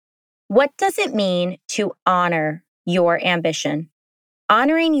What does it mean to honor your ambition?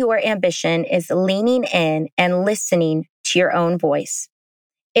 Honoring your ambition is leaning in and listening to your own voice.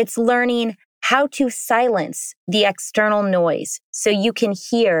 It's learning how to silence the external noise so you can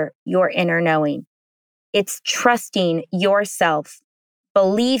hear your inner knowing. It's trusting yourself,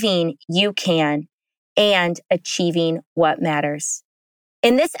 believing you can, and achieving what matters.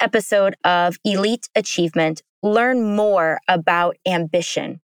 In this episode of Elite Achievement, learn more about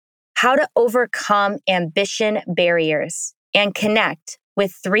ambition, how to overcome ambition barriers, and connect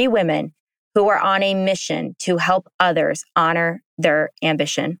with 3 women who are on a mission to help others honor their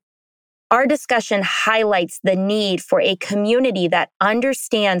ambition. Our discussion highlights the need for a community that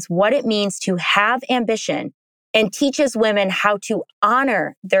understands what it means to have ambition and teaches women how to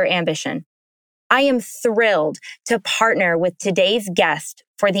honor their ambition. I am thrilled to partner with today's guest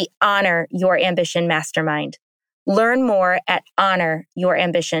for the Honor Your Ambition Mastermind. Learn more at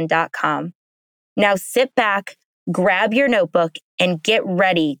honoryourambition.com. Now sit back, grab your notebook, and get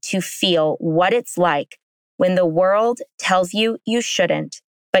ready to feel what it's like when the world tells you you shouldn't,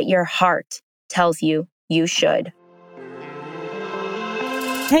 but your heart tells you you should.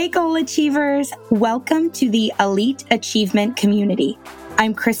 Hey, goal achievers. Welcome to the Elite Achievement Community.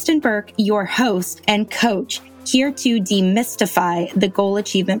 I'm Kristen Burke, your host and coach, here to demystify the goal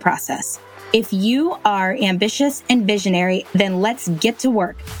achievement process. If you are ambitious and visionary, then let's get to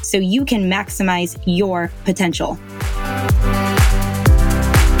work so you can maximize your potential.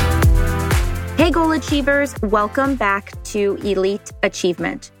 Hey, goal achievers. Welcome back to Elite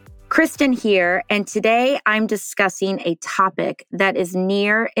Achievement. Kristen here, and today I'm discussing a topic that is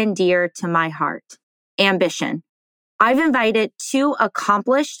near and dear to my heart, ambition. I've invited 2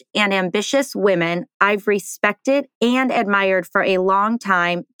 accomplished and ambitious women I've respected and admired for a long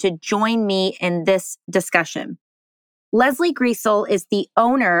time to join me in this discussion. Leslie Griesel is the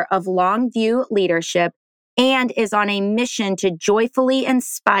owner of Longview Leadership and is on a mission to joyfully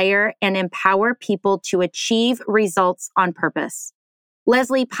inspire and empower people to achieve results on purpose.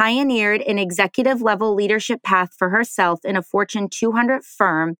 Leslie pioneered an executive-level leadership path for herself in a Fortune 200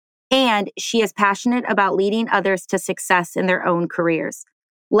 firm, and she is passionate about leading others to success in their own careers.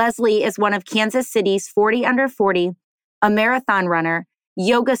 Leslie is one of Kansas City's 40 under 40, a marathon runner,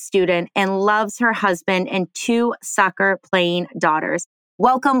 yoga student, and loves her husband and 2 soccer-playing daughters.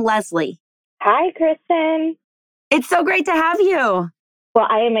 Welcome, Leslie. Hi, Kristen. It's so great to have you. Well,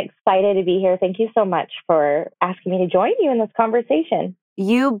 I am excited to be here. Thank you so much for asking me to join you in this conversation.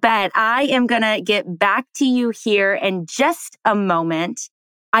 You bet. I am going to get back to you here in just a moment.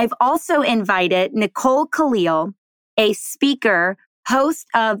 I've also invited Nicole Khalil, a speaker, host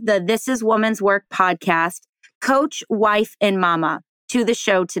of the This Is Woman's Work podcast, coach, wife, and mama, to the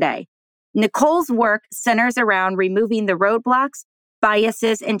show today. Nicole's work centers around removing the roadblocks,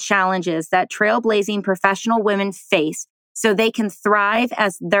 biases, and challenges that trailblazing professional women face so they can thrive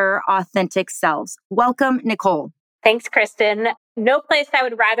as their authentic selves. Welcome, Nicole. Thanks, Kristen. No place I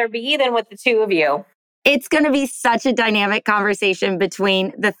would rather be than with the 2 of you. It's going to be such a dynamic conversation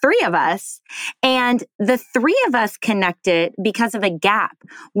between the 3 of us. And the 3 of us connected because of a gap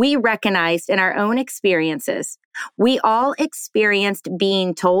we recognized in our own experiences. We all experienced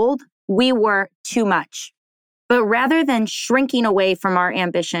being told we were too much. But rather than shrinking away from our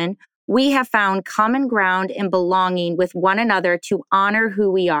ambition, we have found common ground in belonging with one another to honor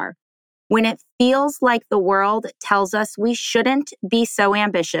who we are. When it feels like the world tells us we shouldn't be so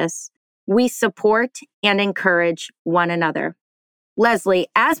ambitious, we support and encourage one another. Leslie,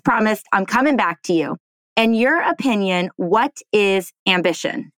 as promised, I'm coming back to you. In your opinion, what is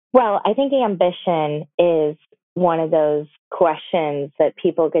ambition? Well, I think ambition is one of those questions that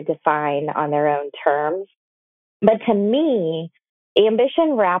people could define on their own terms. But to me,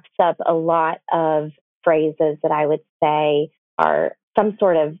 ambition wraps up a lot of phrases that I would say are some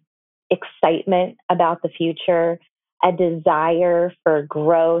sort of excitement about the future, a desire for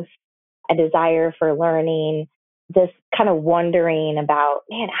growth, a desire for learning, this kind of wondering about,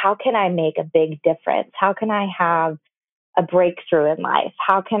 man, how can I make a big difference? How can I have a breakthrough in life?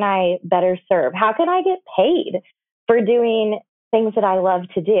 How can I better serve? How can I get paid for doing things that I love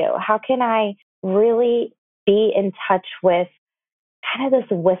to do? How can I really be in touch with kind of this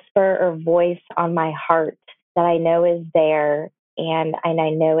whisper or voice on my heart that I know is there and I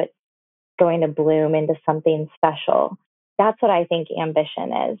know it's going to bloom into something special? That's what I think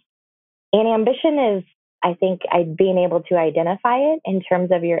ambition is. And ambition is, I think, being able to identify it in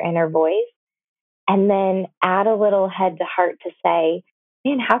terms of your inner voice and then add a little head to heart to say,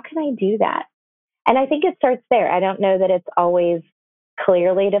 man, how can I do that? And I think it starts there. I don't know that it's always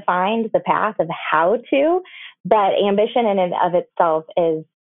clearly defined, the path of how to, but ambition in and of itself is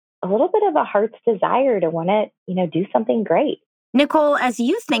a little bit of a heart's desire to want to, do something great. Nicole, as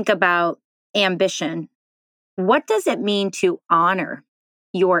you think about ambition, what does it mean to honor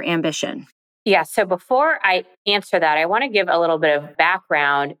your ambition? Yeah. So before I answer that, I want to give a little bit of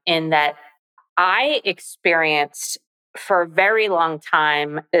background in that I experienced for a very long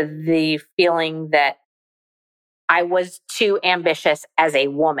time the feeling that I was too ambitious as a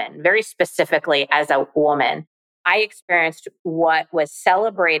woman, very specifically as a woman. I experienced what was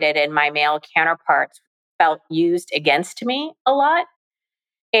celebrated in my male counterparts felt used against me a lot.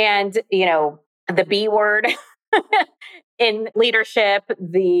 And, the B word in leadership,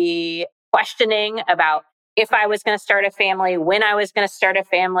 the questioning about if I was going to start a family, when I was going to start a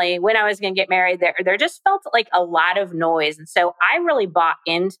family, when I was going to get married, there just felt like a lot of noise. And so I really bought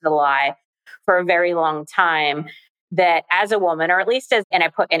into the lie for a very long time that as a woman, or at least as, and I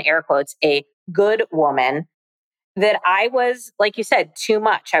put in air quotes, a good woman, that I was, like you said, too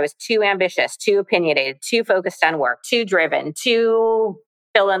much. I was too ambitious, too opinionated, too focused on work, too driven, too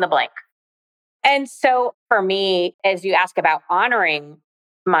fill in the blank. And so for me, as you ask about honoring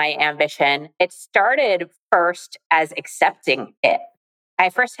my ambition, it started first as accepting it. I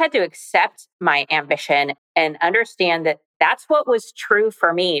first had to accept my ambition and understand that that's what was true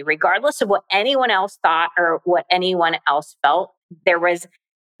for me, regardless of what anyone else thought or what anyone else felt. There was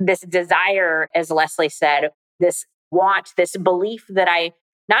this desire, as Leslie said, this want, this belief that I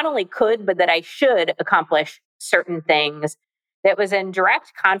not only could, but that I should accomplish certain things that was in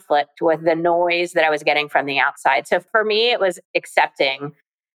direct conflict with the noise that I was getting from the outside. So for me, it was accepting.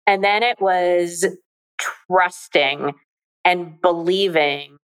 And then it was trusting and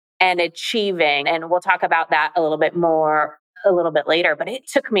believing and achieving. And we'll talk about that a little bit more a little bit later. But it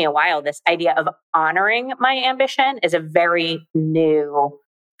took me a while. This idea of honoring my ambition is a very new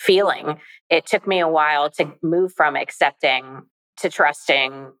feeling. It took me a while to move from accepting to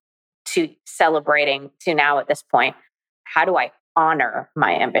trusting to celebrating to now at this point. How do I honor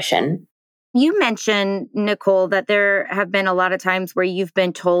my ambition? You mentioned, Nicole, that there have been a lot of times where you've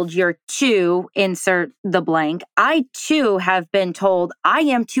been told you're too insert the blank. I too have been told I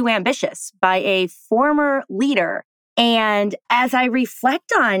am too ambitious by a former leader. And as I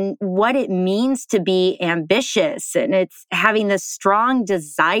reflect on what it means to be ambitious, and it's having this strong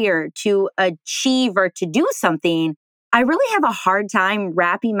desire to achieve or to do something, I really have a hard time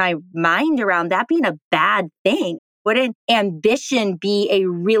wrapping my mind around that being a bad thing. Wouldn't ambition be a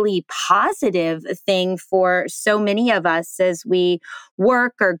really positive thing for so many of us as we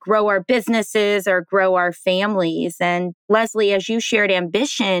work or grow our businesses or grow our families? And Leslie, as you shared,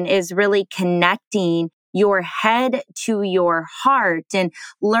 ambition is really connecting your head to your heart and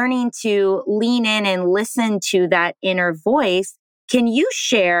learning to lean in and listen to that inner voice. Can you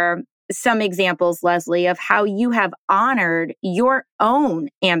share some examples, Leslie, of how you have honored your own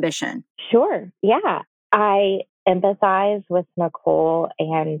ambition? Sure. Yeah. I empathize with Nicole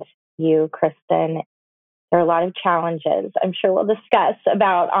and you, Kristen. There are a lot of challenges I'm sure we'll discuss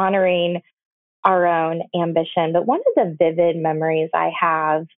about honoring our own ambition. But one of the vivid memories I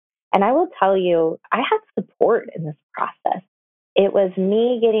have, and I will tell you, I had support in this process. It was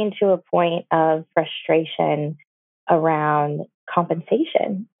me getting to a point of frustration around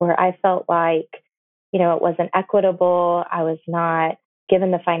compensation where I felt like, it wasn't equitable. I was not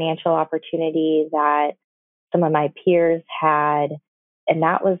given the financial opportunity that some of my peers had. And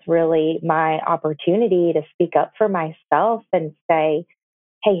that was really my opportunity to speak up for myself and say,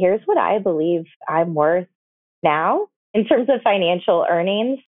 hey, here's what I believe I'm worth now in terms of financial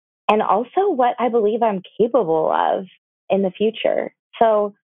earnings, and also what I believe I'm capable of in the future.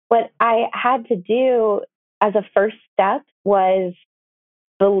 So, what I had to do as a first step was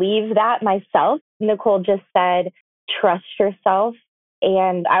believe that myself. Nicole just said, trust yourself.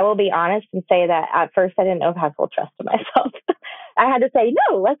 And I will be honest and say that at first I didn't know if I had full trust in myself. I had to say,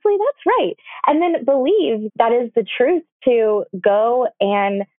 no, Leslie, that's right. And then believe that is the truth, to go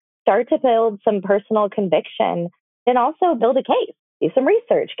and start to build some personal conviction, then also build a case, do some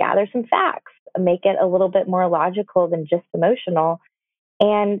research, gather some facts, make it a little bit more logical than just emotional,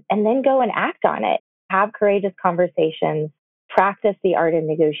 and then go and act on it. Have courageous conversations, practice the art of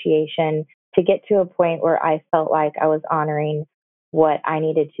negotiation to get to a point where I felt like I was honoring what I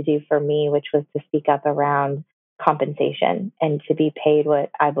needed to do for me, which was to speak up around compensation and to be paid what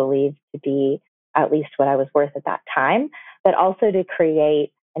I believed to be at least what I was worth at that time, but also to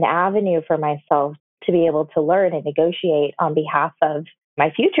create an avenue for myself to be able to learn and negotiate on behalf of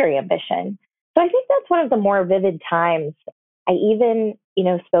my future ambition. So I think that's one of the more vivid times. I even,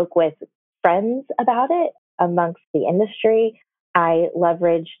 spoke with friends about it amongst the industry. I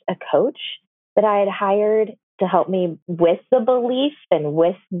leveraged a coach that I had hired to help me with the belief and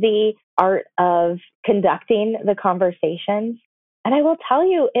with the art of conducting the conversations. And I will tell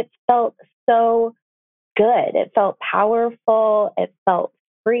you, it felt so good. It felt powerful. It felt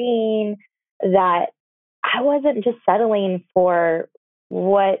freeing that I wasn't just settling for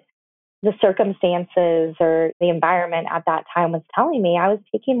what the circumstances or the environment at that time was telling me. I was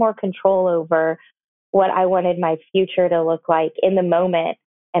taking more control over what I wanted my future to look like in the moment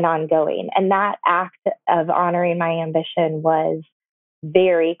and ongoing. And that act of honoring my ambition was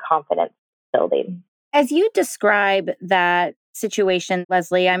very confidence building. As you describe that situation,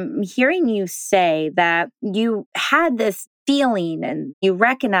 Leslie, I'm hearing you say that you had this feeling and you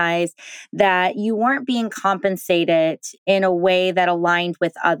recognize that you weren't being compensated in a way that aligned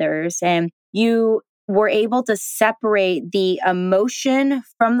with others. And you were able to separate the emotion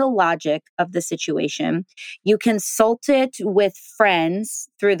from the logic of the situation. You consulted with friends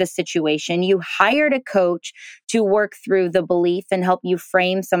through the situation. You hired a coach to work through the belief and help you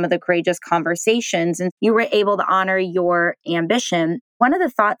frame some of the courageous conversations. And you were able to honor your ambition. One of the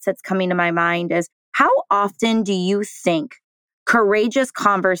thoughts that's coming to my mind is, how often do you think courageous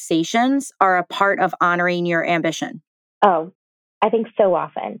conversations are a part of honoring your ambition? Oh, I think so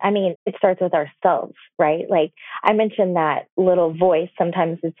often. I mean, it starts with ourselves, right? Like I mentioned that little voice,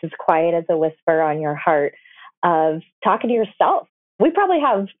 sometimes it's as quiet as a whisper on your heart of talking to yourself. We probably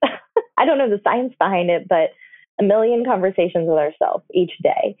have, I don't know the science behind it, but a million conversations with ourselves each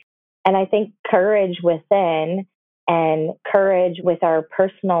day. And I think courage within and courage with our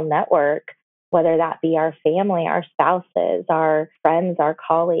personal network, whether that be our family, our spouses, our friends, our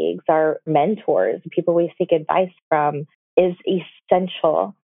colleagues, our mentors, the people we seek advice from, is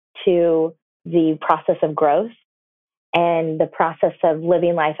essential to the process of growth and the process of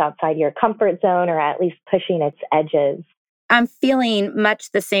living life outside your comfort zone, or at least pushing its edges. I'm feeling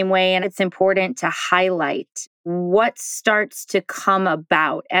much the same way, and it's important to highlight what starts to come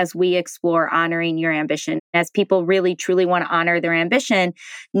about as we explore honoring your ambition. As people really truly want to honor their ambition,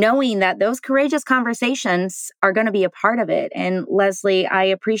 knowing that those courageous conversations are going to be a part of it. And Leslie, I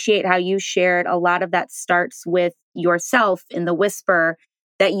appreciate how you shared a lot of that starts with yourself in the whisper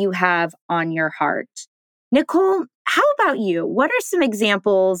that you have on your heart. Nicole, how about you? What are some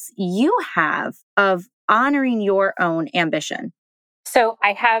examples you have of honoring your own ambition? So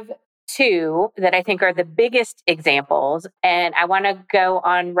I have two that I think are the biggest examples. And I want to go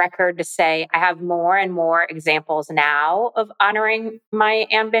on record to say I have more and more examples now of honoring my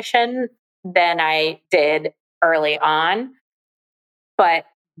ambition than I did early on. But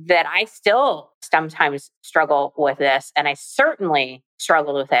that I still sometimes struggle with this. And I certainly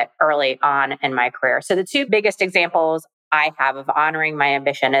struggled with it early on in my career. So the two biggest examples I have of honoring my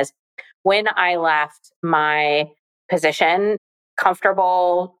ambition is when I left my position,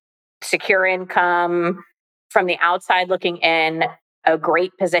 comfortable, secure income, from the outside looking in, a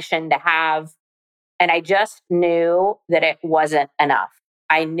great position to have. And I just knew that it wasn't enough.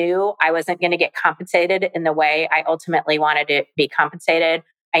 I knew I wasn't going to get compensated in the way I ultimately wanted to be compensated.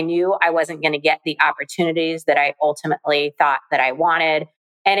 I knew I wasn't going to get the opportunities that I ultimately thought that I wanted.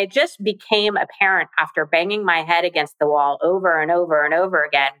 And it just became apparent after banging my head against the wall over and over and over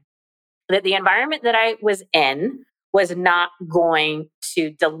again that the environment that I was in was not going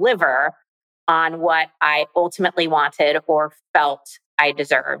to deliver on what I ultimately wanted or felt I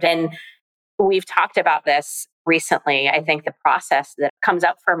deserved. And we've talked about this recently. I think the process that comes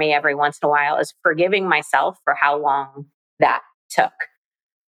up for me every once in a while is forgiving myself for how long that took,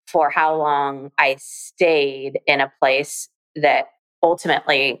 for how long I stayed in a place that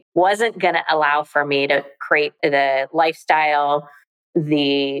ultimately wasn't going to allow for me to create the lifestyle,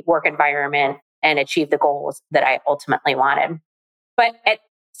 the work environment, and achieve the goals that I ultimately wanted. But at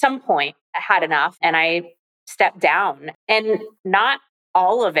some point, I had enough and I stepped down. And not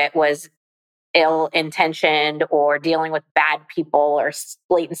all of it was ill intentioned or dealing with bad people or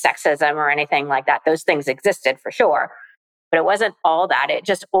blatant sexism or anything like that. Those things existed for sure. But it wasn't all that. It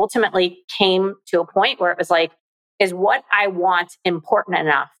just ultimately came to a point where it was like, is what I want important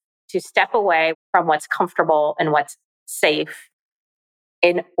enough to step away from what's comfortable and what's safe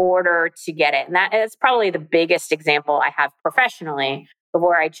in order to get it? And that is probably the biggest example I have professionally of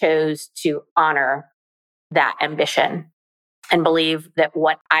where I chose to honor that ambition and believe that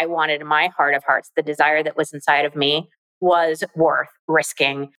what I wanted in my heart of hearts, the desire that was inside of me, was worth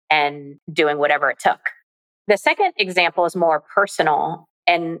risking and doing whatever it took. The second example is more personal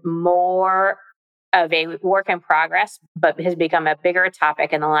and more of a work in progress, but has become a bigger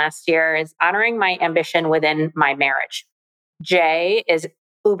topic in the last year, is honoring my ambition within my marriage. Jay is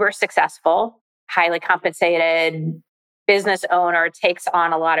uber successful, highly compensated, business owner, takes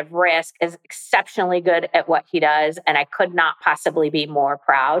on a lot of risk, is exceptionally good at what he does. And I could not possibly be more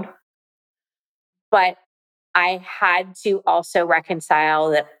proud. But I had to also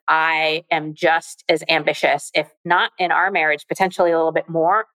reconcile that I am just as ambitious, if not in our marriage, potentially a little bit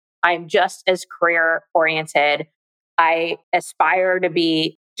more. I'm just as career oriented. I aspire to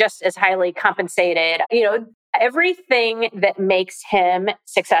be just as highly compensated. Everything that makes him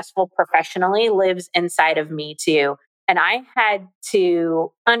successful professionally lives inside of me too. And I had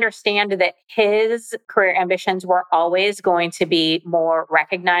to understand that his career ambitions were always going to be more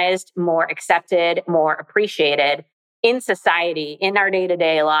recognized, more accepted, more appreciated in society, in our day to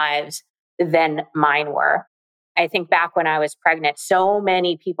day lives than mine were. I think back when I was pregnant, so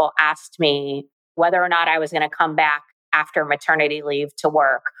many people asked me whether or not I was going to come back after maternity leave to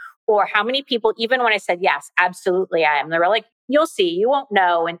work. Or how many people, even when I said, yes, absolutely I am, they were like, you'll see, you won't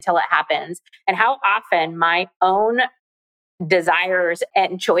know until it happens. And how often my own desires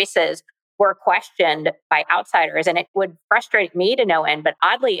and choices were questioned by outsiders. And it would frustrate me to no end. But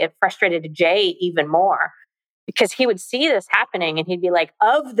oddly, it frustrated Jay even more because he would see this happening and he'd be like,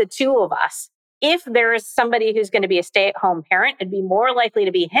 of the two of us, if there is somebody who's going to be a stay-at-home parent, it'd be more likely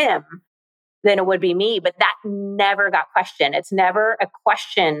to be him than it would be me. But that never got questioned. It's never a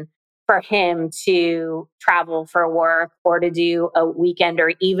question for him to travel for work or to do a weekend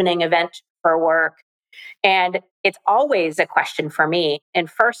or evening event for work. And it's always a question for me. And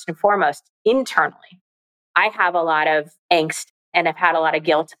first and foremost, internally, I have a lot of angst and I've had a lot of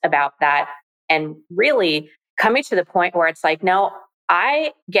guilt about that. And really coming to the point where it's like, no,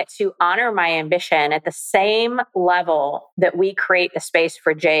 I get to honor my ambition at the same level that we create the space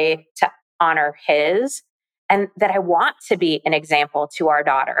for Jay to honor his, and that I want to be an example to our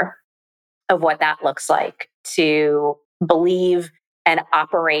daughter of what that looks like, to believe and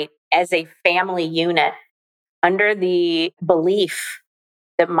operate as a family unit under the belief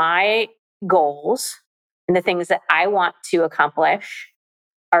that my goals and the things that I want to accomplish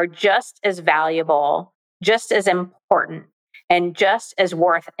are just as valuable, just as important, and just as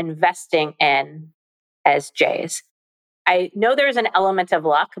worth investing in as Jay's. I know there's an element of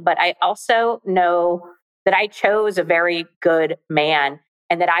luck, but I also know that I chose a very good man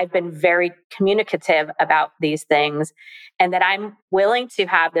and that I've been very communicative about these things and that I'm willing to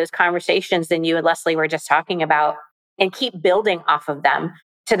have those conversations that you and Leslie were just talking about and keep building off of them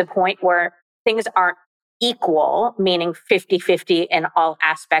to the point where things aren't equal, meaning 50-50 in all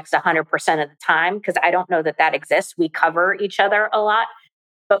aspects 100% of the time, because I don't know that that exists. We cover each other a lot,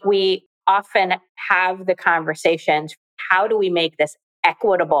 but we often have the conversations. How do we make this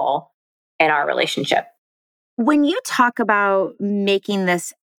equitable in our relationship? When you talk about making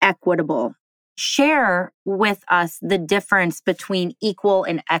this equitable, share with us the difference between equal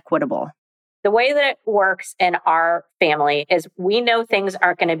and equitable. The way that it works in our family is we know things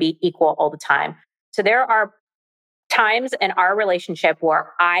aren't going to be equal all the time. So there are times in our relationship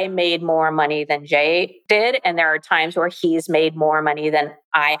where I made more money than Jay did, and there are times where he's made more money than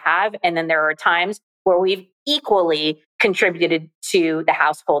I have. And then there are times where we've equally contributed to the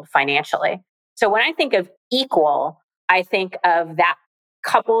household financially. So when I think of equal, I think of that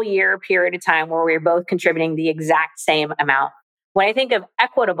couple year period of time where we're both contributing the exact same amount. When I think of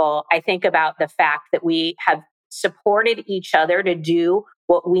equitable, I think about the fact that we have supported each other to do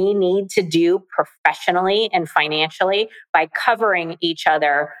what we need to do professionally and financially by covering each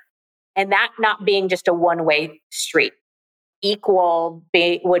other, and that not being just a one-way street. Equal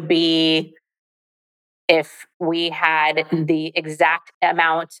would be if we had the exact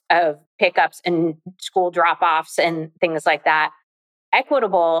amount of pickups and school drop-offs and things like that.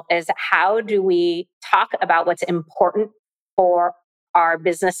 Equitable is how do we talk about what's important for our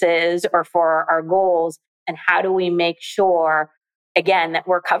businesses or for our goals, and how do we make sure, again, that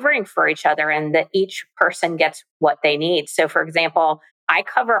we're covering for each other and that each person gets what they need. So for example, I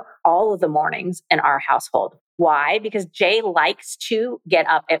cover all of the mornings in our household. Why? Because Jay likes to get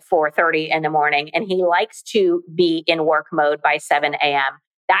up at 4:30 in the morning and he likes to be in work mode by 7 a.m.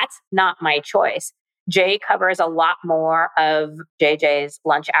 That's not my choice. Jay covers a lot more of JJ's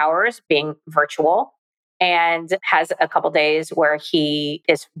lunch hours being virtual and has a couple days where he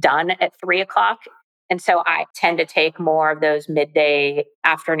is done at 3 o'clock. And so I tend to take more of those midday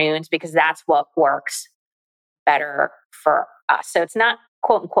afternoons because that's what works better for us. So it's not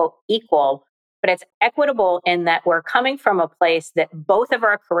quote unquote equal, but it's equitable in that we're coming from a place that both of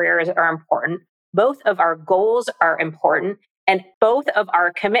our careers are important, both of our goals are important, and both of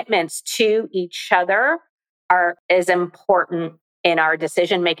our commitments to each other are as important in our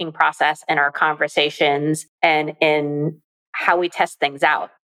decision-making process and our conversations and in how we test things out.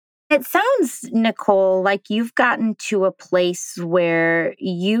 It sounds, Nicole, like you've gotten to a place where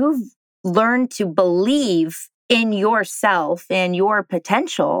you've learned to believe in yourself and your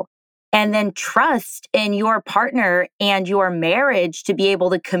potential, and then trust in your partner and your marriage to be able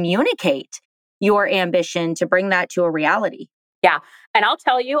to communicate your ambition to bring that to a reality. Yeah. And I'll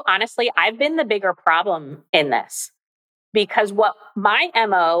tell you, honestly, I've been the bigger problem in this because what my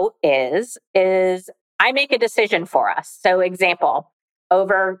MO is I make a decision for us. So example,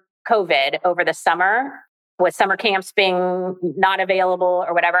 over COVID, over the summer, with summer camps being not available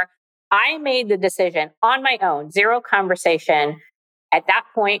or whatever, I made the decision on my own, zero conversation. At that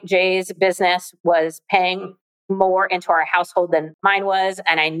point, Jay's business was paying more into our household than mine was.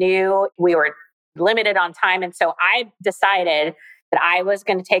 And I knew we were limited on time. And so I decided that I was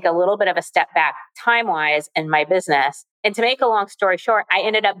going to take a little bit of a step back time wise in my business. And to make a long story short, I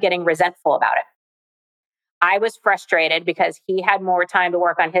ended up getting resentful about it. I was frustrated because he had more time to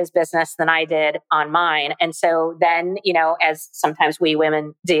work on his business than I did on mine. And so then, as sometimes we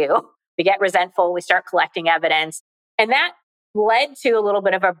women do, we get resentful, we start collecting evidence. And that led to a little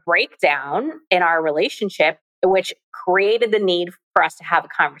bit of a breakdown in our relationship, which created the need for us to have a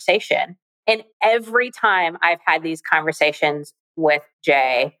conversation. And every time I've had these conversations with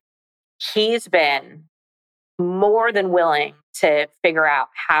Jay, he's been more than willing to figure out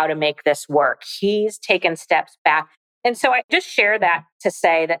how to make this work. He's taken steps back. And so I just share that to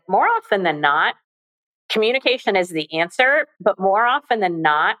say that more often than not, communication is the answer, but more often than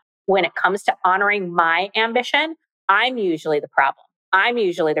not, when it comes to honoring my ambition, I'm usually the problem. I'm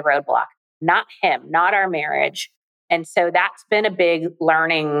usually the roadblock, not him, not our marriage. And so that's been a big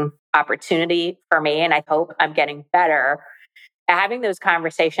learning opportunity for me. And I hope I'm getting better at having those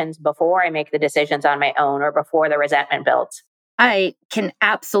conversations before I make the decisions on my own or before the resentment builds. I can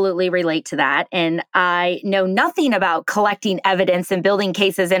absolutely relate to that. And I know nothing about collecting evidence and building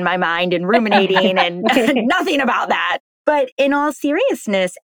cases in my mind and ruminating and nothing about that. But in all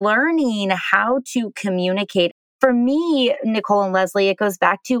seriousness, learning how to communicate, for me, Nicole and Leslie, it goes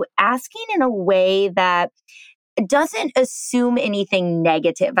back to asking in a way that doesn't assume anything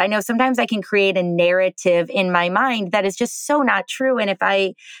negative. I know sometimes I can create a narrative in my mind that is just so not true. And if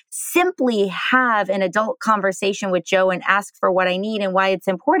I simply have an adult conversation with Joe and ask for what I need and why it's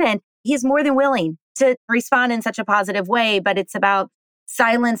important, he's more than willing to respond in such a positive way. But it's about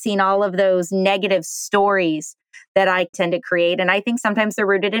silencing all of those negative stories that I tend to create. And I think sometimes they're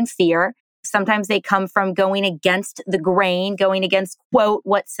rooted in fear. Sometimes they come from going against the grain, going against, quote,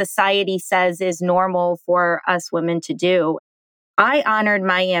 what society says is normal for us women to do. I honored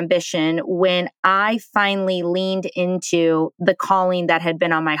my ambition when I finally leaned into the calling that had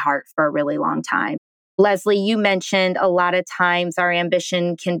been on my heart for a really long time. Leslie, you mentioned a lot of times our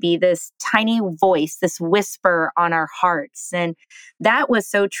ambition can be this tiny voice, this whisper on our hearts. And that was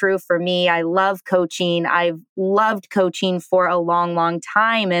so true for me. I love coaching. I've loved coaching for a long, long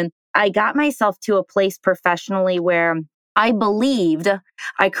time. And I got myself to a place professionally where I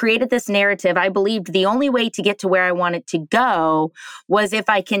created this narrative. I believed the only way to get to where I wanted to go was if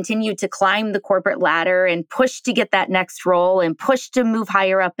I continued to climb the corporate ladder and push to get that next role and push to move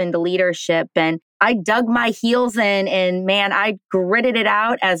higher up into leadership. And I dug my heels in and man, I gritted it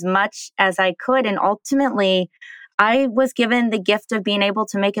out as much as I could. And ultimately, I was given the gift of being able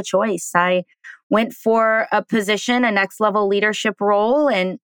to make a choice. I went for a position, a next level leadership role,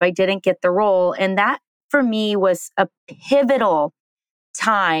 and I didn't get the role. And that for me was a pivotal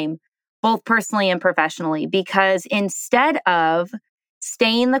time, both personally and professionally, because instead of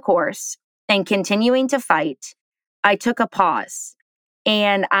staying the course and continuing to fight, I took a pause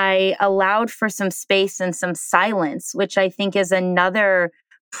and I allowed for some space and some silence, which I think is another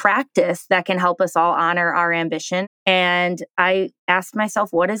practice that can help us all honor our ambition. And I asked myself,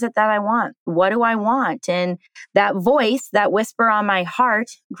 what is it that I want? What do I want? And that voice, that whisper on my heart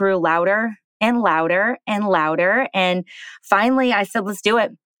grew louder and louder and louder. And finally I said, let's do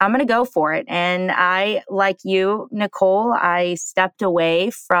it. I'm going to go for it. And I, like you, Nicole, I stepped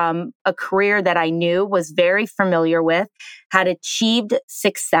away from a career that I knew was very familiar with, had achieved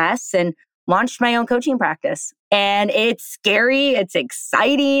success, and launched my own coaching practice. And it's scary, it's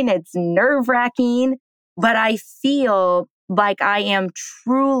exciting, it's nerve-wracking, but I feel like I am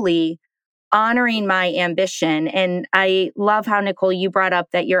truly honoring my ambition. And I love how, Nicole, you brought up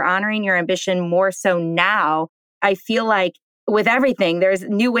that you're honoring your ambition more so now. I feel like with everything, there's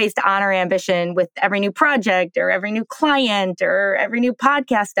new ways to honor ambition with every new project or every new client or every new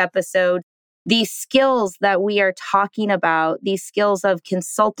podcast episode. These skills that we are talking about, these skills of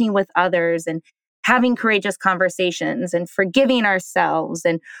consulting with others and having courageous conversations and forgiving ourselves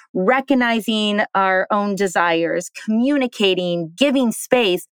and recognizing our own desires, communicating, giving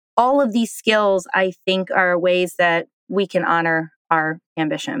space, all of these skills, I think, are ways that we can honor our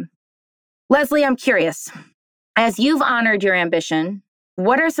ambition. Leslie, I'm curious, as you've honored your ambition,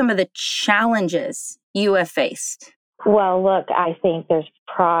 what are some of the challenges you have faced? Well, look, I think there's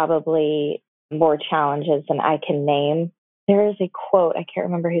probably more challenges than I can name. There is a quote, I can't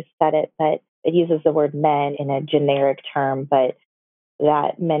remember who said it, but it uses the word men in a generic term, but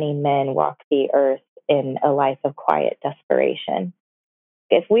that many men walk the earth in a life of quiet desperation.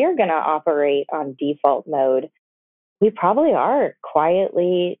 If we are going to operate on default mode, we probably are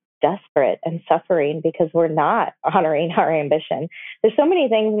quietly desperate and suffering because we're not honoring our ambition. There's so many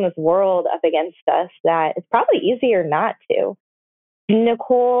things in this world up against us that it's probably easier not to.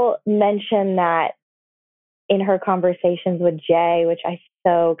 Nicole mentioned that in her conversations with Jay, which I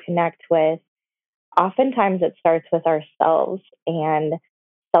so connect with, oftentimes it starts with ourselves and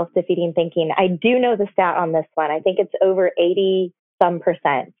self-defeating thinking. I do know the stat on this one. I think it's over 80 some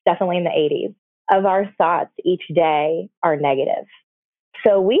percent, definitely in the 80s, of our thoughts each day are negative.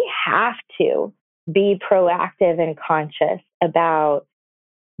 So we have to be proactive and conscious about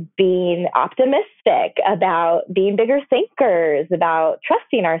being optimistic, about being bigger thinkers, about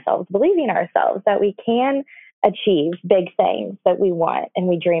trusting ourselves, believing ourselves that we can achieve big things that we want and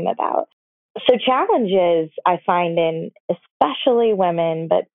we dream about. So challenges I find in especially women,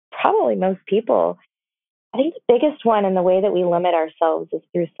 but probably most people, I think the biggest one in the way that we limit ourselves is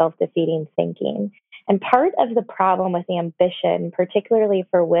through self-defeating thinking. And part of the problem with ambition, particularly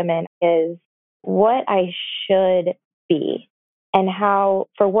for women, is what I should be and how,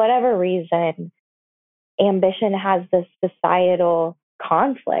 for whatever reason, ambition has this societal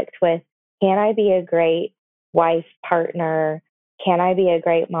conflict with, can I be a great wife, partner? Can I be a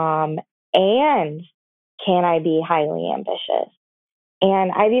great mom? And can I be highly ambitious?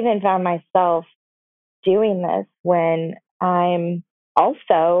 And I've even found myself doing this when I'm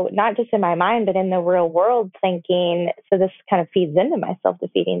also not just in my mind, but in the real world thinking. So this kind of feeds into my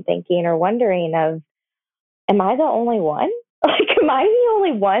self-defeating thinking or wondering of, am I the only one? Like, am I the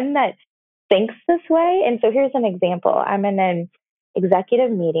only one that thinks this way? And so here's an example. I'm in an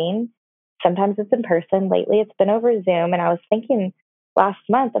executive meeting. Sometimes it's in person. Lately, it's been over Zoom. And I was thinking last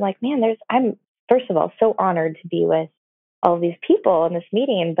month, I'm like, man, I'm first of all so honored to be with all of these people in this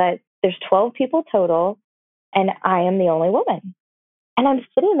meeting, but there's 12 people total, and I am the only woman. And I'm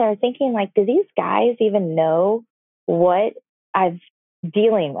sitting there thinking, like, do these guys even know what I'm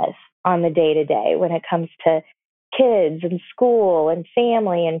dealing with on the day to day when it comes to kids and school and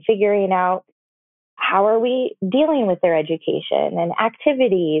family and figuring out how are we dealing with their education and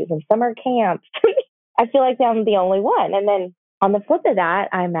activities and summer camps? I feel like I'm the only one. And then on the flip of that,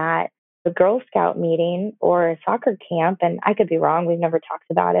 I'm at a Girl Scout meeting or a soccer camp, and I could be wrong. We've never talked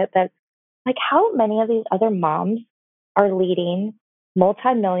about it, but like, how many of these other moms are leading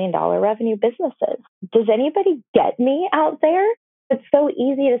multi-million-dollar revenue businesses? Does anybody get me out there? It's so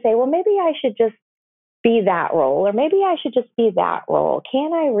easy to say, well, maybe I should just be that role, or maybe I should just be that role.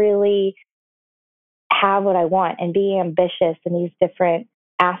 Can I really have what I want and be ambitious in these different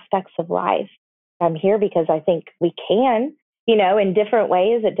aspects of life? I'm here because I think we can, in different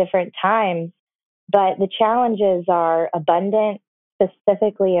ways at different times. But the challenges are abundant,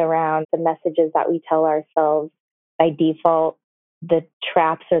 specifically around the messages that we tell ourselves by default, the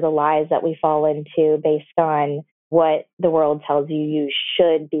traps or the lies that we fall into based on what the world tells you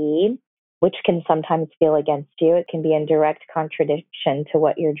should be, which can sometimes feel against you. It can be in direct contradiction to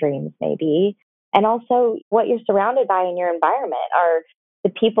what your dreams may be. And also what you're surrounded by in your environment. Are the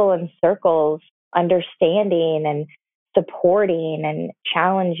people in circles understanding and supporting and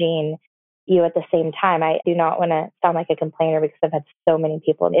challenging you at the same time? I do not want to sound like a complainer because I've had so many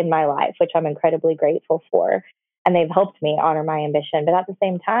people in my life, which I'm incredibly grateful for, and they've helped me honor my ambition. But at the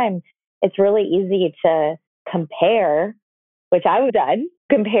same time, it's really easy to compare, which I've done,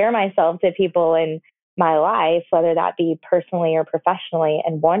 compare myself to people in my life, whether that be personally or professionally,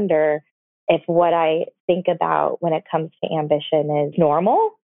 and wonder if what I think about when it comes to ambition is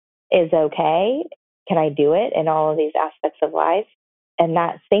normal, is okay. Can I do it in all of these aspects of life? And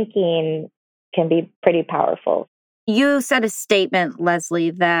that thinking can be pretty powerful. You said a statement,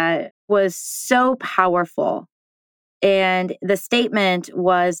 Leslie, that was so powerful. And the statement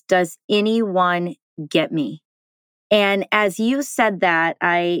was, does anyone get me? And as you said that,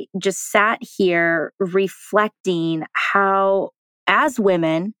 I just sat here reflecting how, as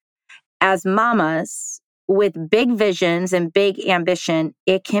women, as mamas with big visions and big ambition,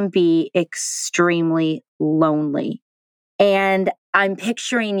 it can be extremely lonely. And I'm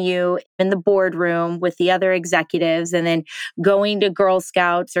picturing you in the boardroom with the other executives and then going to Girl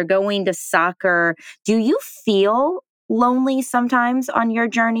Scouts or going to soccer. Do you feel lonely sometimes on your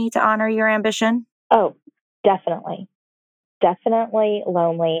journey to honor your ambition? Oh, definitely. Definitely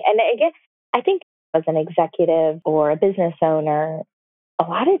lonely. And again, I think as an executive or a business owner, a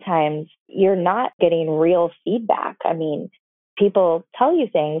lot of times you're not getting real feedback. I mean, people tell you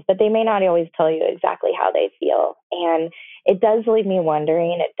things, but they may not always tell you exactly how they feel. And it does leave me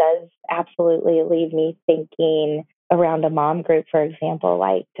wondering. It does absolutely leave me thinking around a mom group, for example,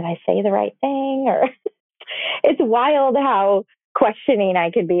 like, did I say the right thing? Or it's wild how questioning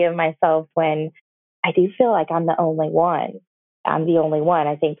I could be of myself when I do feel like I'm the only one. I'm the only one.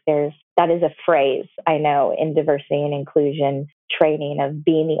 I think that is a phrase I know in diversity and inclusion training of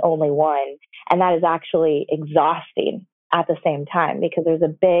being the only one. And that is actually exhausting at the same time because there's a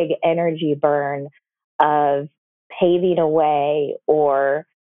big energy burn of paving a way or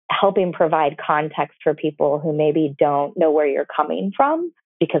helping provide context for people who maybe don't know where you're coming from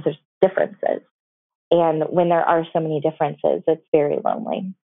because there's differences. And when there are so many differences, it's very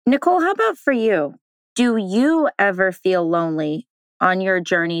lonely. Nicole, how about for you? Do you ever feel lonely on your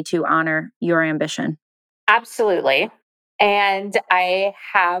journey to honor your ambition? Absolutely. And I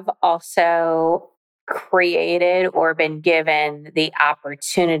have also created or been given the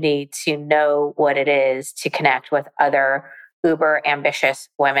opportunity to know what it is to connect with other uber ambitious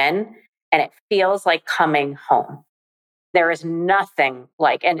women. And it feels like coming home. There is nothing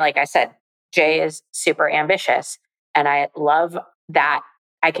like, and like I said, Jay is super ambitious. And I love that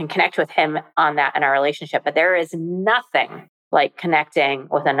I can connect with him on that in our relationship. But there is nothing like connecting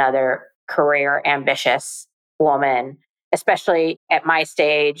with another career ambitious woman, especially at my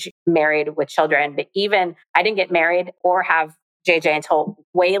stage, married with children. But even I didn't get married or have JJ until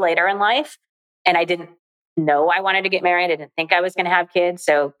way later in life. And I didn't know I wanted to get married. I didn't think I was going to have kids.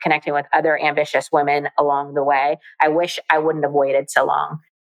 So connecting with other ambitious women along the way, I wish I wouldn't have waited so long.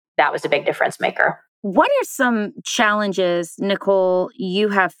 That was a big difference maker. What are some challenges, Nicole, you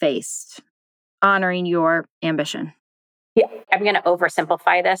have faced honoring your ambition? Yeah, I'm going to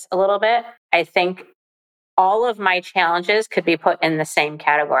oversimplify this a little bit. I think all of my challenges could be put in the same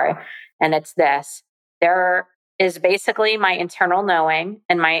category. And it's this: there is basically my internal knowing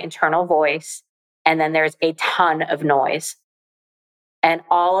and my internal voice. And then there's a ton of noise. And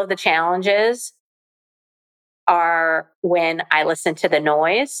all of the challenges are when I listen to the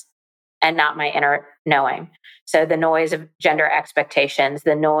noise and not my inner knowing. So the noise of gender expectations,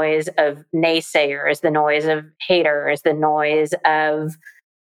 the noise of naysayers, the noise of haters, the noise of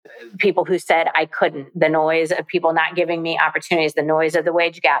people who said I couldn't, the noise of people not giving me opportunities, the noise of the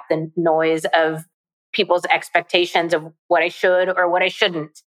wage gap, the noise of people's expectations of what I should or what I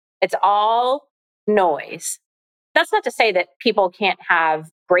shouldn't. It's all noise. That's not to say that people can't have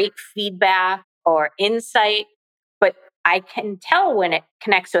great feedback or insight, but I can tell when it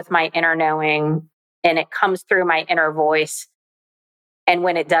connects with my inner knowing and it comes through my inner voice and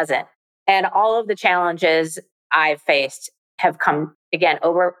when it doesn't. And all of the challenges I've faced have come, again,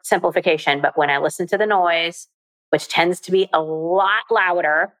 oversimplification, but when I listen to the noise, which tends to be a lot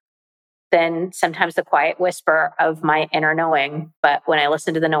louder than sometimes the quiet whisper of my inner knowing. But when I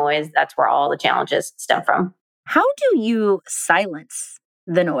listen to the noise, that's where all the challenges stem from. How do you silence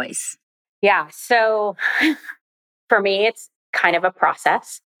the noise? Yeah. So for me, it's kind of a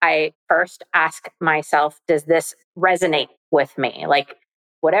process. I first ask myself, does this resonate with me? Like,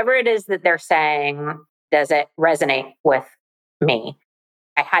 whatever it is that they're saying, does it resonate with me?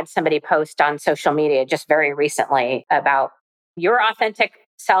 I had somebody post on social media just very recently about your authentic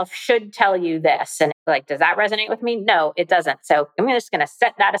self should tell you this. And like, does that resonate with me? No, it doesn't. So I'm just going to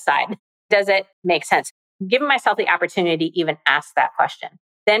set that aside. Does it make sense? Giving myself the opportunity to even ask that question.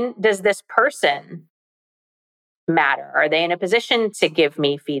 Then, does this person matter? Are they in a position to give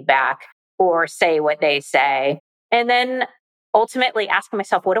me feedback or say what they say? And then ultimately asking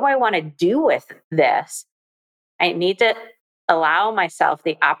myself, what do I want to do with this? I need to allow myself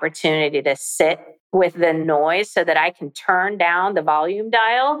the opportunity to sit with the noise so that I can turn down the volume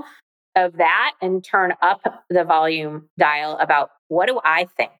dial of that and turn up the volume dial about what do I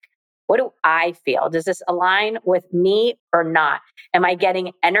think? What do I feel? Does this align with me or not? Am I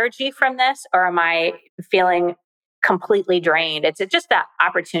getting energy from this or am I feeling completely drained? It's just that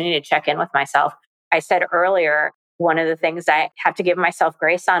opportunity to check in with myself. I said earlier, one of the things I have to give myself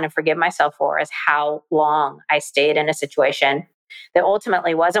grace on and forgive myself for is how long I stayed in a situation that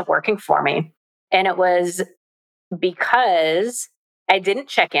ultimately wasn't working for me. And it was because I didn't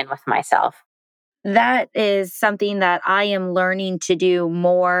check in with myself. That is something that I am learning to do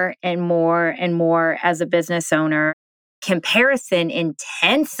more and more and more as a business owner. Comparison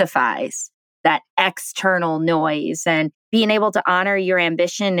intensifies that external noise. And Being able to honor your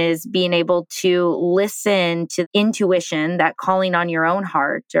ambition is being able to listen to intuition, that calling on your own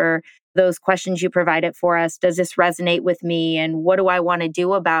heart, or those questions you provided for us. Does this resonate with me? And what do I want to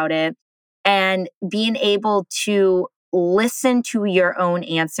do about it? And being able to listen to your own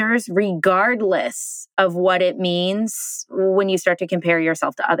answers, regardless of what it means when you start to compare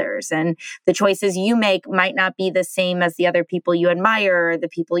yourself to others. And the choices you make might not be the same as the other people you admire, or the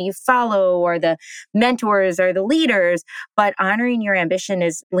people you follow, or the mentors or the leaders. But honoring your ambition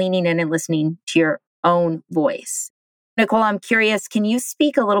is leaning in and listening to your own voice. Nicole, I'm curious, can you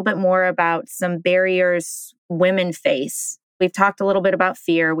speak a little bit more about some barriers women face? We've talked a little bit about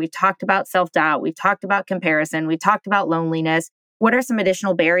fear. We've talked about self-doubt. We've talked about comparison. We've talked about loneliness. What are some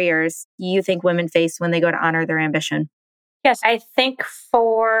additional barriers you think women face when they go to honor their ambition? Yes, I think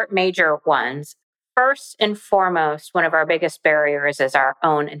 4 major ones. First and foremost, one of our biggest barriers is our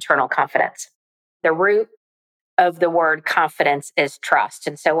own internal confidence. The root of the word confidence is trust.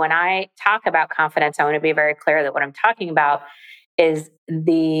 And so when I talk about confidence, I want to be very clear that what I'm talking about is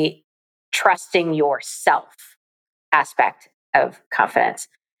the trusting yourself aspect of confidence.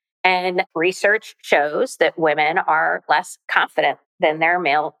 And research shows that women are less confident than their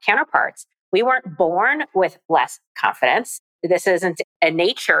male counterparts. We weren't born with less confidence. This isn't a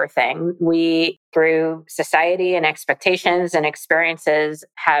nature thing. We, through society and expectations and experiences,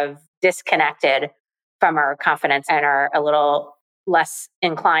 have disconnected from our confidence and are a little less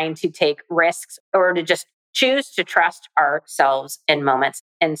inclined to take risks or to just choose to trust ourselves in moments.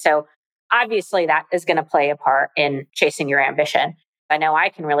 And so obviously that is going to play a part in chasing your ambition. I know I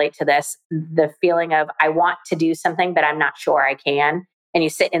can relate to this, the feeling of I want to do something, but I'm not sure I can. And you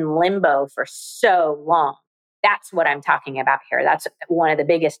sit in limbo for so long. That's what I'm talking about here. That's one of the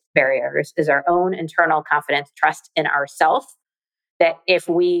biggest barriers is our own internal confidence, trust in ourselves, that if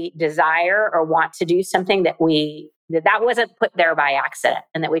we desire or want to do something that wasn't put there by accident,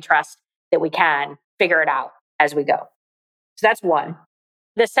 and that we trust that we can figure it out as we go. So that's one.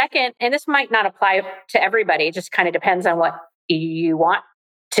 The second, and this might not apply to everybody, it just kind of depends on what you want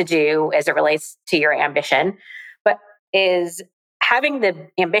to do as it relates to your ambition, but is having the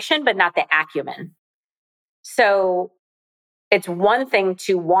ambition, but not the acumen. So it's one thing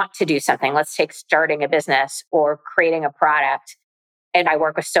to want to do something. Let's take starting a business or creating a product. And I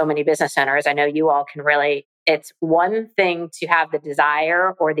work with so many business owners. I know you all can really, it's one thing to have the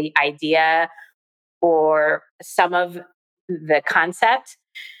desire or the idea or some of the concept,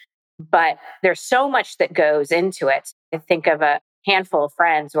 but there's so much that goes into it. I think of a handful of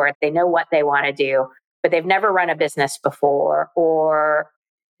friends where they know what they want to do, but they've never run a business before, or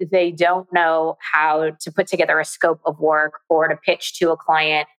they don't know how to put together a scope of work or to pitch to a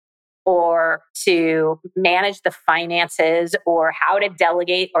client or to manage the finances or how to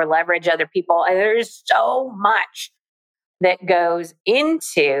delegate or leverage other people. And there's so much that goes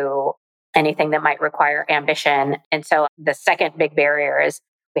into anything that might require ambition. And so the second big barrier is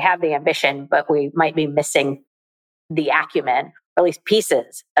we have the ambition, but we might be missing the acumen, or at least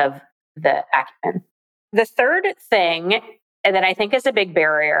pieces of the acumen. The third thing that I think is a big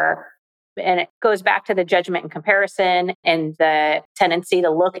barrier, and it goes back to the judgment and comparison and the tendency to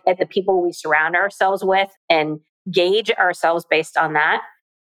look at the people we surround ourselves with and gauge ourselves based on that,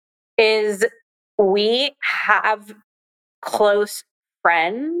 is we have close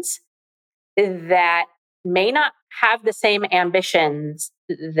friends that may not have the same ambitions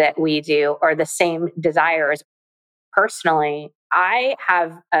that we do or the same desires. Personally, I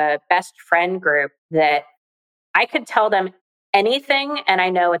have a best friend group that I could tell them anything and I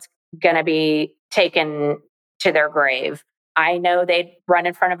know it's going to be taken to their grave. I know they'd run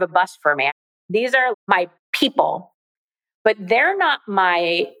in front of a bus for me. These are my people, but they're not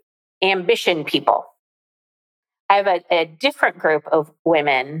my ambition people. I have a different group of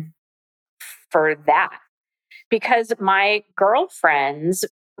women for that because my girlfriends,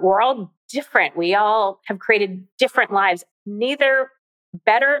 we're all different. We all have created different lives, neither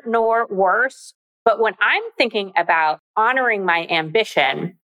better nor worse. But when I'm thinking about honoring my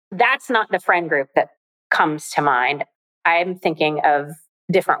ambition, that's not the friend group that comes to mind. I'm thinking of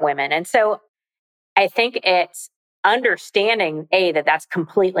different women. And so I think it's understanding, A, that that's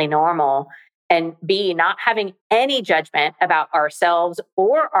completely normal, and B, not having any judgment about ourselves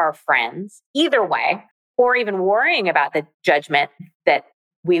or our friends, either way, or even worrying about the judgment that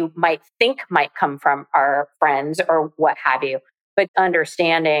we might think might come from our friends or what have you, but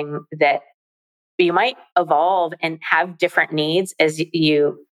understanding that you might evolve and have different needs as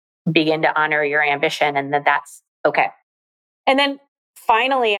you begin to honor your ambition, and that that's okay. And then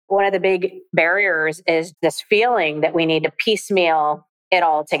finally, one of the big barriers is this feeling that we need to piecemeal it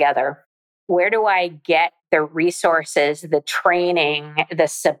all together. where do I get the resources, the training, the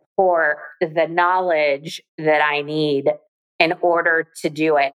support, the knowledge that I need in order to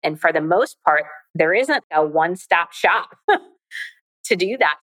do it? And for the most part, there isn't a one-stop shop to do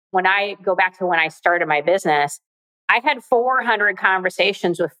that. When I go back to when I started my business, I had 400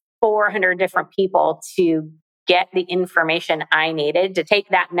 conversations with 400 different people to get the information I needed to take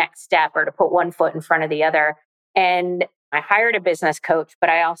that next step or to put one foot in front of the other. And I hired a business coach, but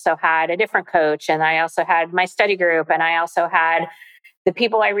I also had a different coach, and I also had my study group, and I also had the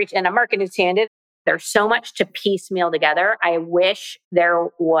people I reached in a marketing team. There's so much to piecemeal together. I wish there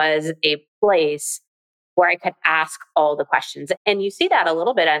was a place where I could ask all the questions. And you see that a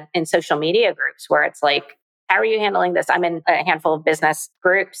little bit in social media groups where it's like, how are you handling this? I'm in a handful of business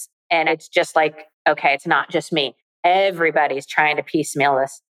groups, and it's just like, okay, it's not just me. Everybody's trying to piecemeal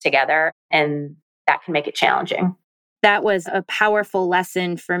this together, and that can make it challenging. That was a powerful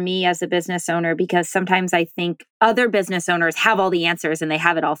lesson for me as a business owner, because sometimes I think other business owners have all the answers and they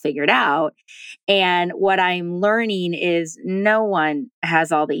have it all figured out. And what I'm learning is no one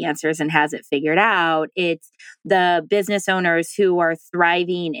has all the answers and has it figured out. It's the business owners who are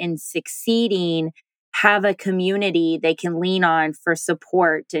thriving and succeeding have a community they can lean on for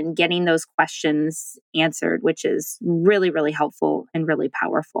support and getting those questions answered, which is really, really helpful and really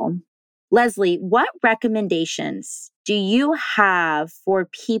powerful. Leslie, what recommendations do you have for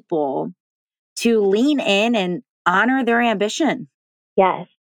people to lean in and honor their ambition? Yes,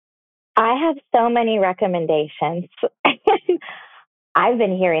 I have so many recommendations. I've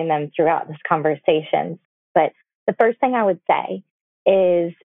been hearing them throughout this conversation. But the first thing I would say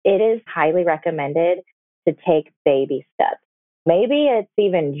is it is highly recommended to take baby steps. Maybe it's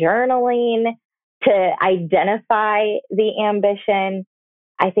even journaling to identify the ambition.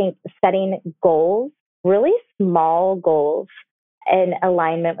 I think setting goals, really small goals, in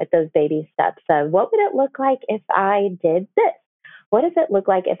alignment with those baby steps of what would it look like if I did this? What does it look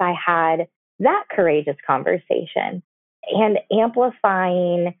like if I had that courageous conversation? And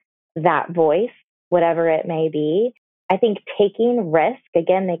amplifying that voice, whatever it may be. I think taking risk,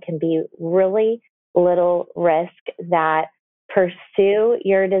 again, they can be really little risk that pursue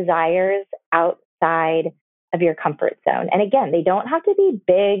your desires outside of your comfort zone. And again, they don't have to be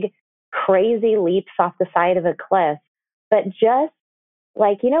big, crazy leaps off the side of a cliff, but just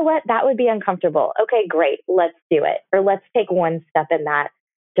like, you know what, that would be uncomfortable. Okay, great, let's do it. Or let's take one step in that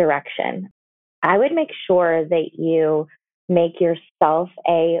direction. I would make sure that you make yourself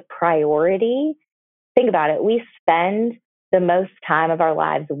a priority. Think about it. We spend the most time of our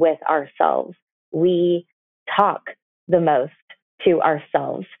lives with ourselves. We talk the most to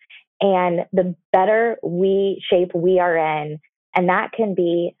ourselves. And the better shape we are in, and that can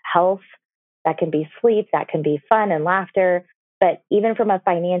be health, that can be sleep, that can be fun and laughter. But even from a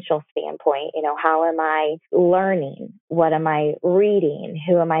financial standpoint, how am I learning? What am I reading?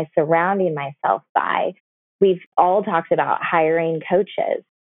 Who am I surrounding myself by? We've all talked about hiring coaches.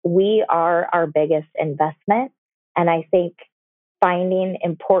 We are our biggest investment. And I think finding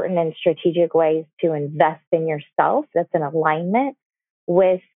important and strategic ways to invest in yourself that's in alignment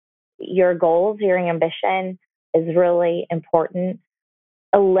with your goals, your ambition is really important.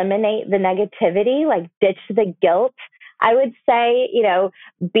 Eliminate the negativity, like ditch the guilt. I would say,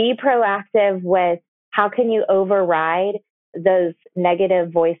 be proactive with how can you override those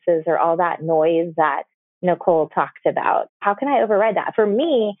negative voices or all that noise that Nicole talked about. How can I override that? For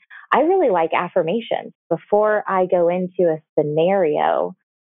me, I really like affirmations before I go into a scenario.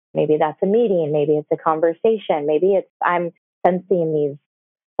 Maybe that's a meeting, maybe it's a conversation, maybe it's I'm sensing these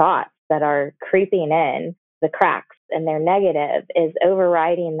thoughts that are creeping in the cracks and they're negative, is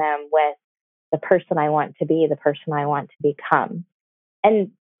overriding them with the person I want to be, the person I want to become.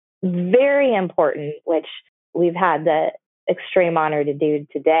 And very important, which we've had the extreme honor to do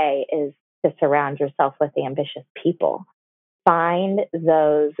today, is to surround yourself with ambitious people. Find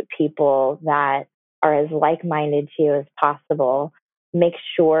those people that are as like-minded to you as possible. Make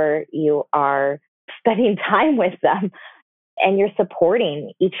sure you are spending time with them and you're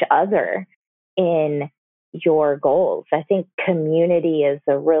supporting each other in your goals. I think community is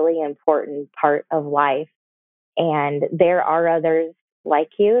a really important part of life. And there are others like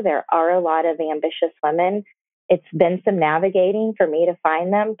you. There are a lot of ambitious women. It's been some navigating for me to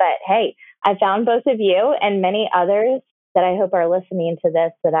find them. But hey, I found both of you and many others that I hope are listening to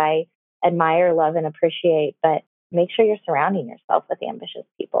this that I admire, love, and appreciate. But make sure you're surrounding yourself with ambitious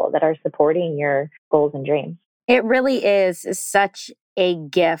people that are supporting your goals and dreams. It really is such a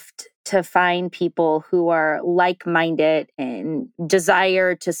gift to find people who are like-minded and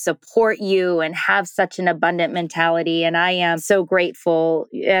desire to support you and have such an abundant mentality. And I am so grateful.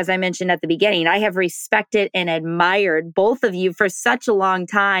 As I mentioned at the beginning, I have respected and admired both of you for such a long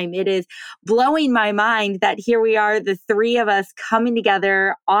time. It is blowing my mind that here we are, the three of us coming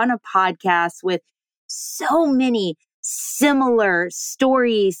together on a podcast with so many similar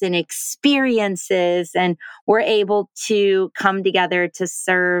stories and experiences, and we're able to come together to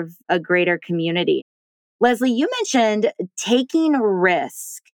serve a greater community. Leslie, you mentioned taking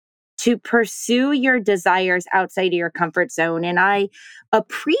risk to pursue your desires outside of your comfort zone. And I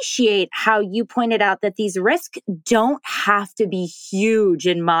appreciate how you pointed out that these risks don't have to be huge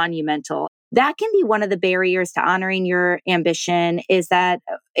and monumental. That can be one of the barriers to honoring your ambition, is that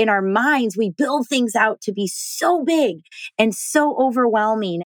in our minds, we build things out to be so big and so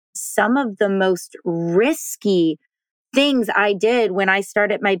overwhelming. Some of the most risky things I did when I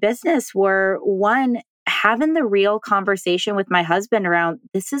started my business were, one, having the real conversation with my husband around,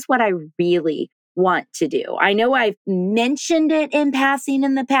 this is what I really want to do. I know I've mentioned it in passing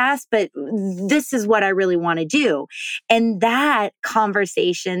in the past, but this is what I really want to do. And that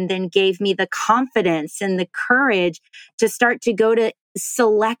conversation then gave me the confidence and the courage to start to go to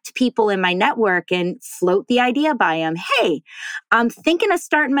select people in my network and float the idea by them. Hey, I'm thinking of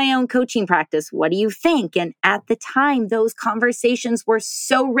starting my own coaching practice. What do you think? And at the time, those conversations were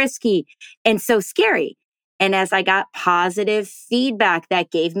so risky and so scary. And as I got positive feedback, that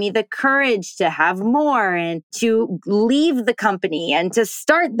gave me the courage to have more and to leave the company and to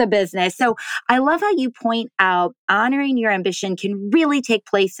start the business. So I love how you point out honoring your ambition can really take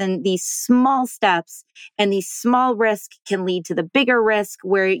place in these small steps, and these small risks can lead to the bigger risk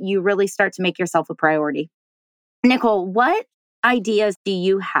where you really start to make yourself a priority. Nicole, what ideas do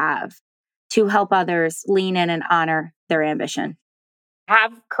you have to help others lean in and honor their ambition?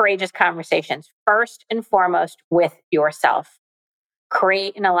 Have courageous conversations, first and foremost, with yourself.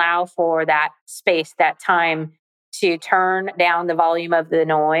 Create and allow for that space, that time to turn down the volume of the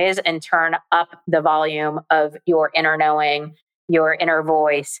noise and turn up the volume of your inner knowing, your inner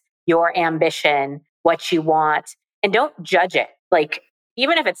voice, your ambition, what you want. And don't judge it. Like,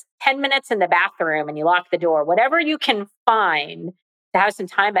 even if it's 10 minutes in the bathroom and you lock the door, whatever you can find to have some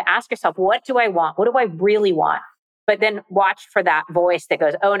time, but ask yourself, what do I want? What do I really want? But then watch for that voice that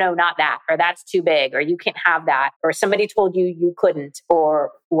goes, oh no, not that, or that's too big, or you can't have that, or somebody told you you couldn't,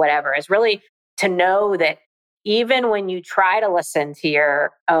 or whatever. Is really to know that even when you try to listen to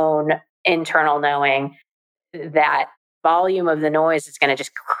your own internal knowing, that volume of the noise is going to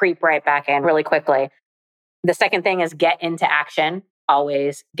just creep right back in really quickly. The second thing is get into action.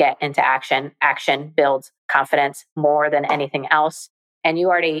 Always get into action. Action builds confidence more than anything else. And you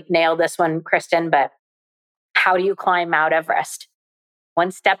already nailed this one, Kristen, but how do you climb Mount Everest?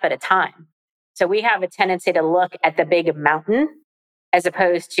 One step at a time. So we have a tendency to look at the big mountain as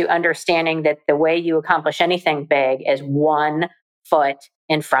opposed to understanding that the way you accomplish anything big is one foot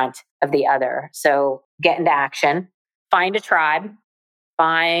in front of the other. So get into action, find a tribe,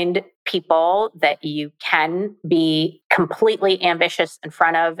 find people that you can be completely ambitious in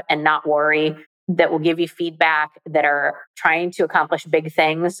front of and not worry, that will give you feedback, that are trying to accomplish big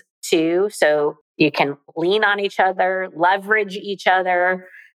things too. So you can lean on each other, leverage each other.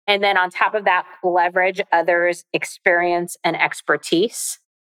 And then on top of that, leverage others' experience and expertise.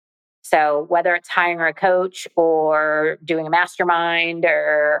 So whether it's hiring a coach or doing a mastermind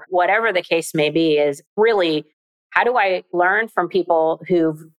or whatever the case may be, is really, how do I learn from people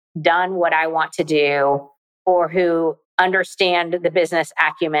who've done what I want to do, or who understand the business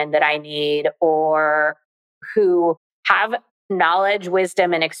acumen that I need, or who have knowledge,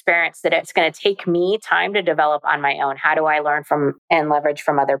 wisdom, and experience that it's going to take me time to develop on my own? How do I learn from and leverage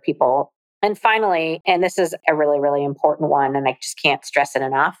from other people? And finally, and this is a really, really important one, and I just can't stress it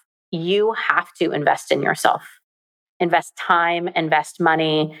enough, you have to invest in yourself. Invest time, invest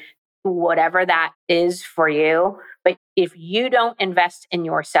money, whatever that is for you. But if you don't invest in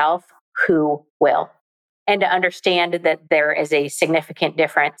yourself, who will? And to understand that there is a significant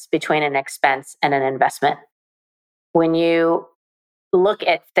difference between an expense and an investment. When you look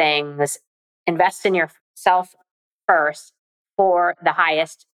at things, invest in yourself first for the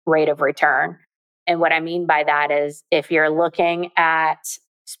highest rate of return. And what I mean by that is, if you're looking at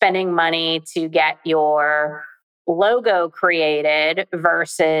spending money to get your logo created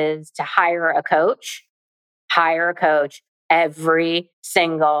versus to hire a coach every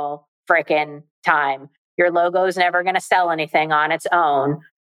single freaking time. Your logo is never going to sell anything on its own.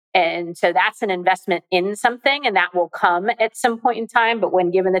 And so that's an investment in something, and that will come at some point in time. But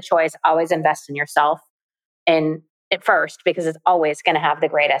when given the choice, always invest in yourself. And at first because it's always going to have the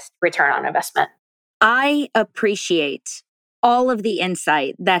greatest return on investment. I appreciate all of the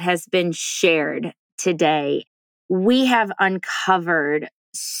insight that has been shared today. We have uncovered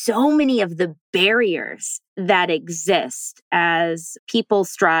so many of the barriers that exist as people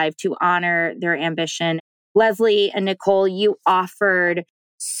strive to honor their ambition. Leslie and Nicole, you offered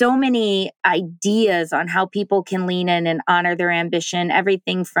so many ideas on how people can lean in and honor their ambition,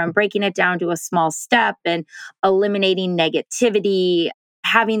 everything from breaking it down to a small step and eliminating negativity,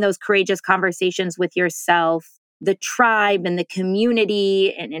 having those courageous conversations with yourself, the tribe and the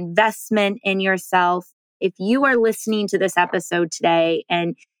community and investment in yourself. If you are listening to this episode today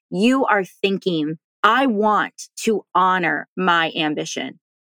and you are thinking, I want to honor my ambition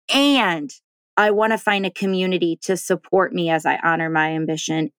and I want to find a community to support me as I honor my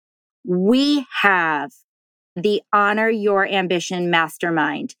ambition, we have the Honor Your Ambition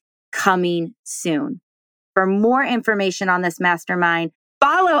Mastermind coming soon. For more information on this mastermind,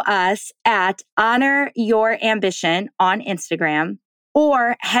 follow us at Honor Your Ambition on Instagram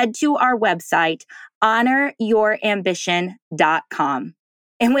or head to our website, honoryourambition.com.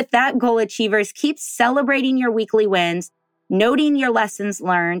 And with that, goal achievers, keep celebrating your weekly wins, noting your lessons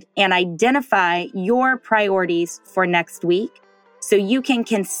learned, and identify your priorities for next week so you can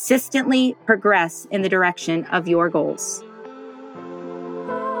consistently progress in the direction of your goals.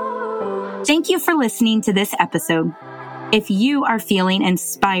 Thank you for listening to this episode. If you are feeling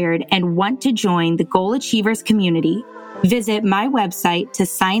inspired and want to join the Goal Achievers community, visit my website to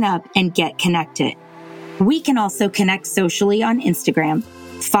sign up and get connected. We can also connect socially on Instagram.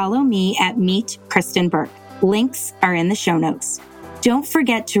 Follow me at Meet Kristen Burke. Links are in the show notes. Don't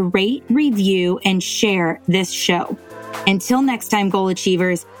forget to rate, review, and share this show. Until next time, Goal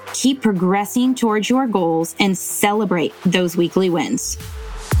Achievers, keep progressing towards your goals and celebrate those weekly wins.